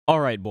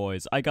Alright,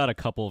 boys, I got a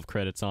couple of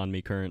credits on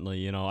me currently.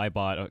 You know, I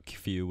bought a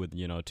few with,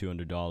 you know,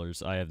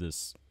 $200. I have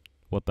this.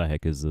 What the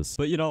heck is this?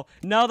 But, you know,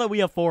 now that we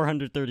have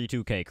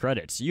 432k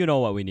credits, you know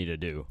what we need to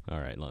do.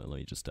 Alright, let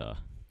me just,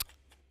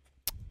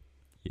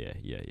 Yeah.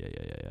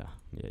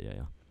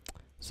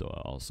 So,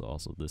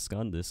 also this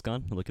gun.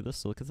 Look at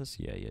this.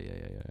 Yeah.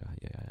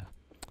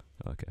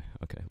 Okay,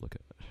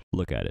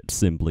 look at it.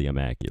 Simply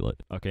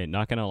immaculate. Okay,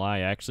 not gonna lie,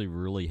 I actually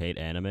really hate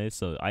anime,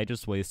 so I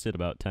just wasted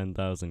about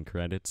 10,000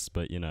 credits,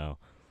 but, you know,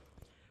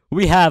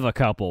 we have a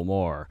couple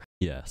more.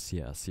 Yes,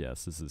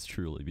 this is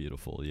truly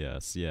beautiful.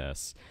 Yes,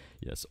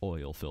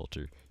 oil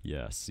filter.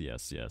 Yes.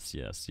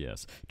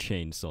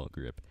 Chainsaw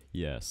grip.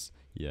 Yes.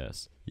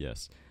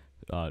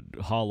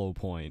 Hollow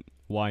point.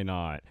 Why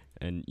not?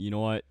 And you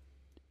know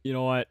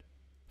what?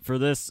 For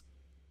this,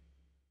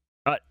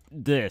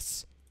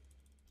 this.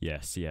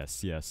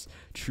 Yes.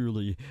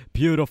 Truly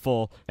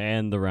beautiful.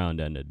 And the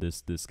round ended.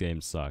 This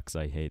game sucks.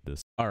 I hate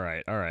this.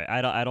 Alright.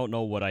 I don't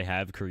know what I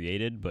have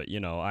created, but, you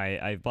know,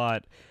 I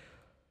bought...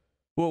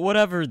 Well,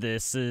 whatever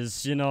this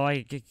is, you know,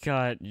 I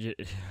got...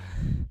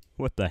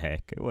 What the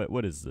heck?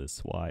 What is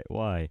this? Why?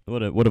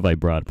 What have I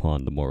brought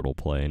upon the mortal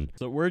plane?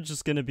 So we're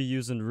just gonna be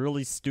using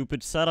really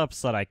stupid setups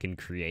that I can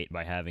create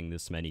by having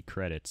this many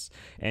credits.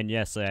 And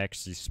yes, I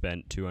actually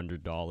spent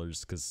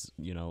 $200 because,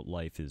 you know,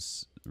 life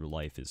is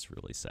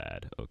really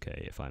sad.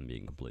 Okay, if I'm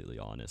being completely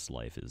honest,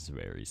 life is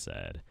very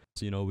sad.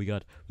 So, you know, we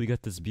got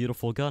this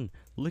beautiful gun.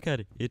 Look at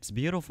it. It's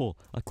beautiful.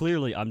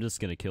 Clearly, I'm just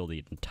gonna kill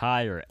the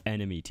entire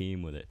enemy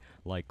team with it.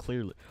 Like,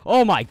 clearly.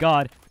 Oh my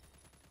god!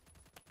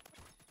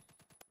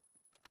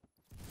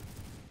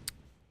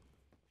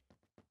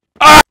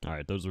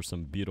 Alright, those are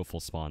some beautiful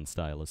spawn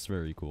stylists.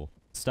 Very cool.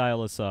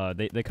 Stylists,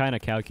 they kind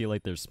of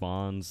calculate their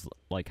spawns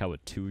like how a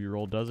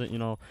 2-year-old does it, you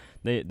know?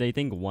 They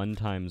think 1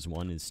 times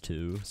 1 is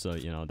 2, so,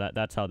 you know,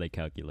 that's how they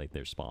calculate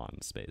their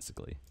spawns,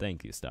 basically.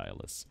 Thank you,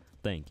 stylists.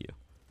 Thank you.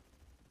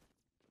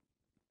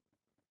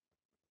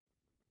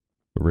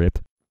 RIP.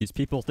 These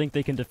people think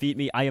they can defeat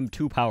me. I am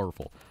too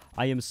powerful.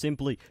 I am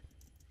simply...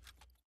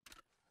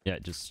 Yeah,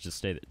 just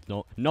stay there.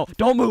 No,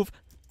 don't move!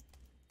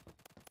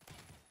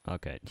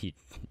 Okay, he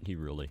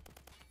really...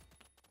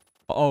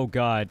 Oh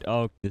god,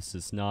 oh, this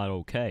is not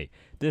okay.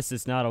 This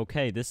is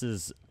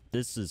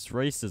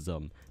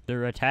racism.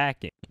 They're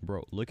attacking.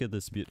 Bro, look at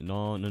this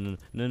no,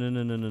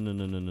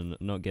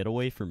 get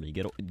away from me.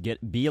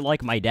 Be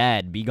like my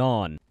dad, be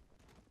gone.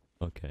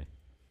 Okay.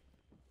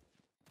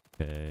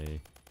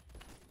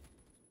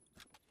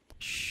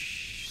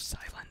 Shh,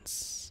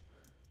 silence.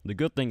 The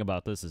good thing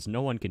about this is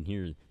no one can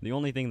hear. The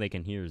only thing they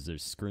can hear is their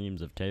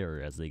screams of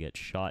terror as they get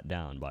shot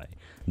down by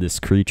this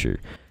creature.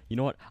 You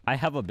know what? I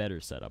have a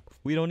better setup.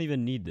 We don't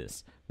even need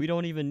this.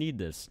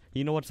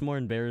 You know what's more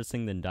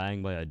embarrassing than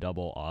dying by a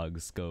double AUG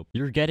scope?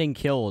 You're getting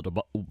killed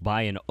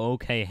by an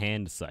okay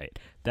hand sight.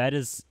 That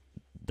is...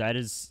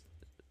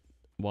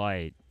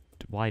 Why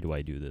do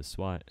I do this?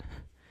 Why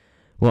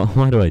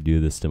do I do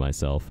this to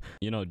myself?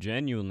 You know,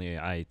 genuinely,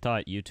 I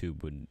thought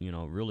YouTube would, you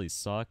know, really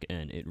suck,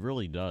 and it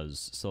really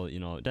does. So, you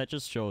know, that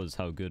just shows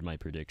how good my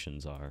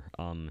predictions are.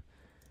 And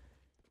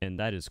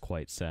that is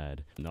quite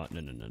sad. No.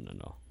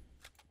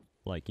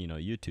 Like, you know,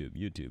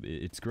 YouTube,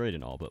 it's great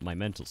and all, but my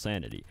mental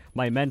sanity.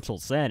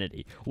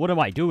 What am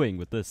I doing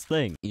with this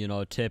thing? You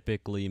know,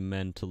 typically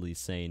mentally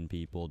sane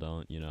people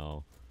don't, you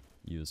know,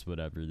 use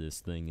whatever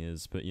this thing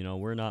is, but, you know,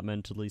 we're not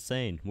mentally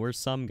sane. We're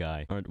some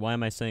guy. Or why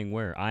am I saying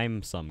we're?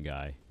 I'm some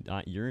guy.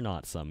 You're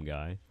not some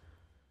guy.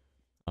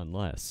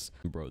 Unless,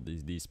 bro,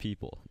 these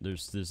people.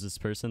 There's this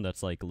person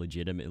that's, like,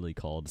 legitimately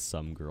called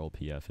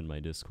SomeGuyPF in my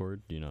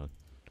Discord, you know,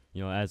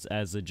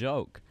 as a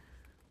joke.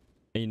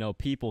 You know,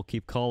 people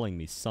keep calling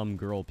me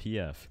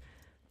SomeGuyPF.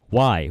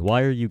 Why?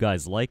 Why are you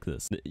guys like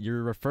this?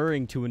 You're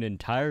referring to an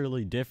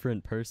entirely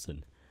different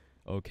person.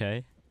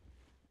 Okay?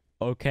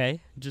 Okay?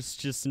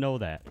 Just know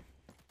that.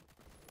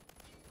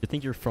 You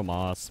think your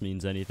FAMAS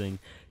means anything?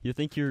 You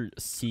think your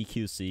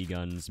CQC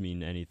guns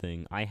mean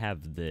anything? I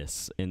have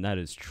this, and that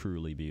is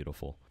truly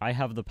beautiful. I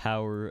have the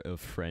power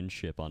of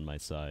friendship on my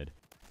side.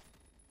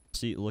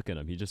 See, look at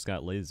him. He just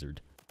got lasered.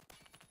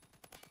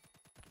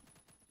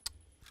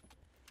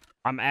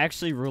 I'm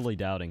actually really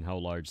doubting how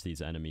large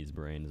these enemies'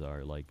 brains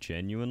are, like,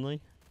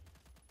 genuinely.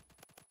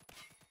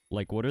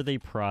 Like, what are they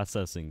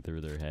processing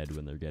through their head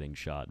when they're getting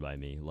shot by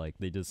me? Like,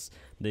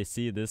 they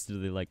see this, do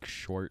they, like,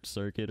 short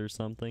circuit or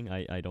something?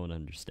 I don't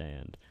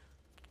understand.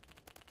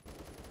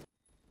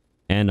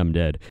 And I'm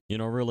dead. You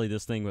know, really,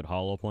 this thing with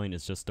Hollow Point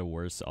is just a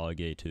worse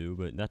Ayday 2,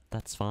 but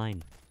that's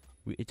fine.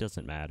 It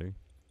doesn't matter.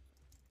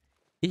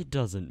 It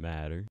doesn't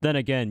matter. Then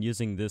again,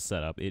 using this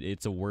setup,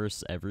 it's a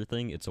worse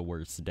everything. It's a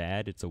worse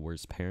dad. It's a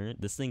worse parent.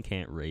 This thing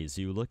can't raise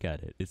you. Look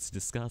at it. It's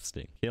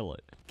disgusting. Kill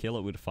it. Kill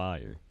it with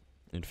fire.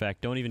 In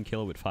fact, don't even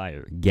kill it with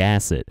fire.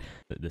 Gas it.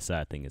 The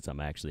sad thing is I'm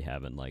actually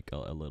having, like,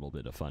 a little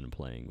bit of fun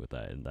playing with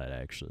that, and that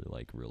actually,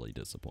 like, really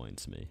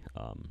disappoints me.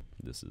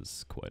 This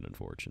is quite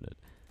unfortunate.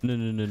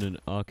 No.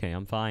 Okay,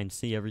 I'm fine.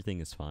 See, everything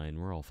is fine.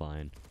 We're all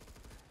fine.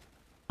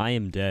 I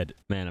am dead.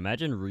 Man,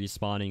 imagine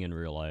respawning in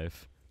real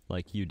life.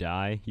 Like, you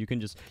die, you can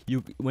just,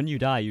 when you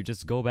die, you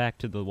just go back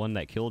to the one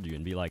that killed you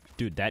and be like,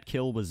 dude, that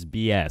kill was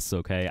BS,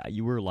 okay?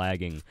 You were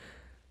lagging.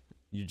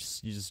 You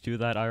just do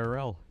that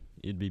IRL.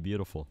 It'd be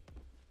beautiful.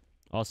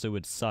 Also, it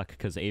would suck,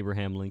 because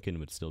Abraham Lincoln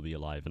would still be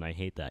alive, and I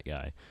hate that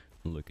guy.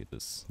 Look at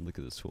this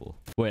fool.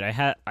 Wait,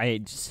 I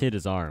just hit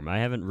his arm. I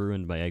haven't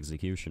ruined my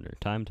executioner.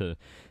 Time to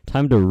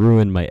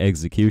ruin my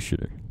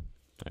executioner.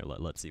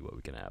 Alright, let's see what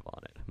we can have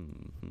on it.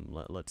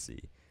 Let's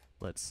see.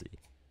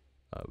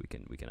 We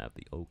can have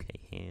the OK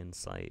hand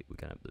sight. We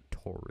can have the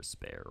Taurus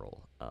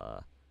barrel.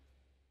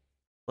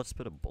 Let's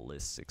put a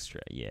ballistic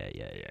strike. Yeah.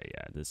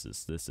 This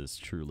is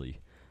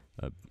truly.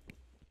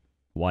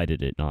 Why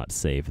did it not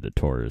save the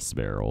Taurus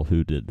barrel?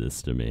 Who did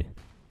this to me?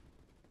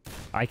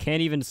 I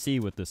can't even see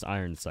with this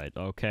iron sight.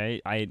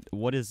 Okay,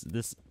 what is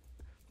this?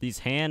 These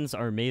hands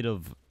are made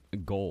of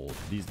gold.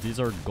 These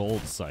are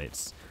gold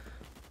sights.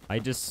 I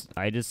just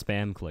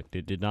spam clicked.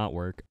 It did not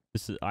work.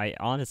 I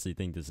honestly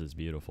think this is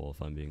beautiful,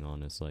 if I'm being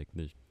honest. Like,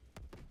 this.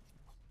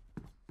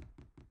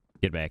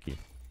 Get back here.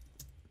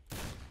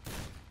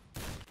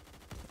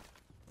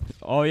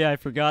 Oh yeah, I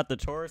forgot the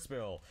Taurus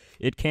barrel.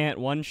 It can't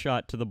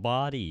one-shot to the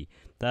body.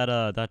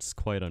 That's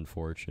quite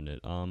unfortunate.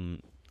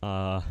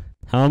 How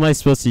am I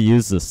supposed to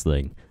use this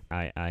thing?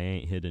 I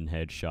ain't hitting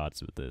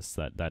headshots with this.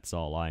 That's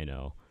all I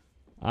know.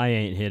 I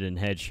ain't hitting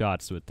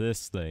headshots with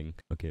this thing.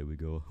 Okay, we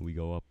go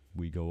up.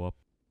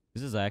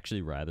 This is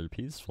actually rather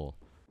peaceful.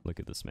 Look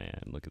at this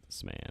man. Look at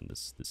this man.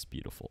 This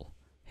beautiful,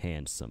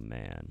 handsome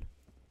man.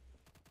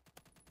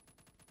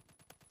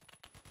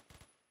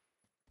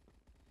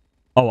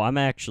 Oh, I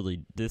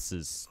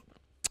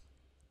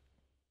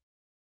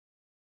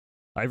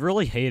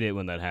really hate it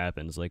when that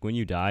happens. Like, when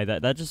you die,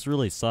 that just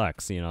really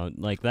sucks, you know?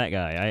 Like, that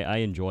guy, I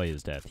enjoy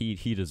his death.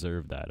 He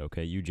deserved that,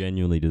 okay? You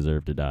genuinely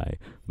deserve to die.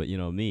 But, you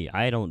know, me,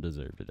 I don't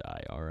deserve to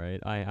die,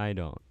 alright? I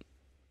don't.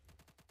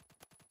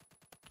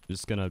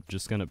 Just gonna,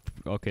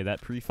 okay,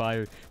 that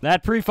pre-fire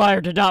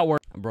did not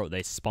work! Bro,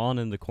 they spawn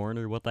in the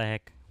corner? What the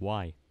heck?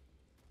 Why?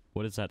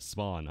 What is that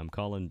spawn? I'm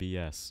calling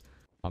BS.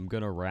 I'm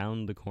gonna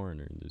round the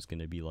corner. There's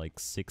gonna be like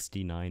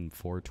 69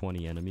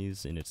 420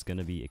 enemies, and it's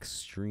gonna be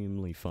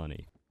extremely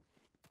funny.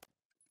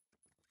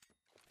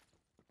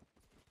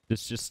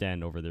 Just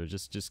stand over there.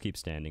 Just keep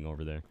standing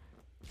over there.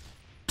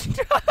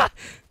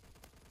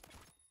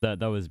 That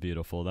was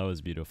beautiful. That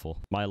was beautiful.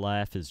 My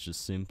laugh is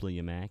just simply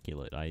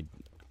immaculate.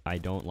 I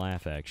don't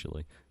laugh,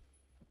 actually.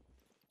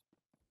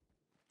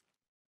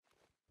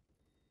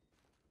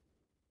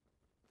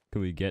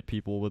 Can we get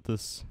people with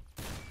this?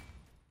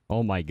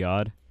 Oh my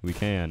god, we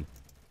can.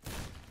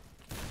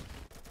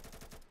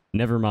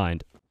 Never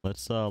mind.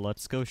 Let's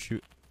go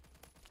shoot.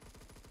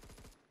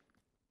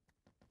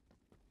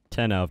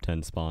 10 out of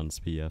 10 spawns,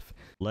 PF.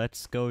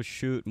 Let's go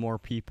shoot more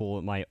people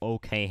with my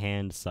OK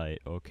hand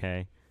sight,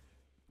 okay?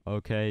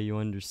 Okay, you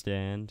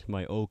understand?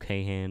 My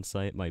OK hand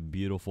sight, my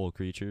beautiful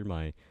creature,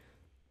 my...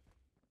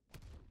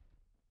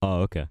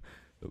 Oh, okay.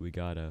 But we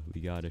gotta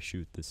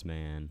shoot this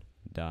man.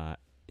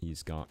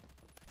 He's gone.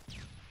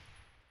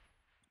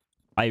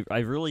 I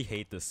really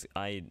hate this.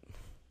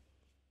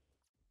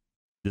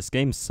 This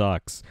game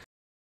sucks.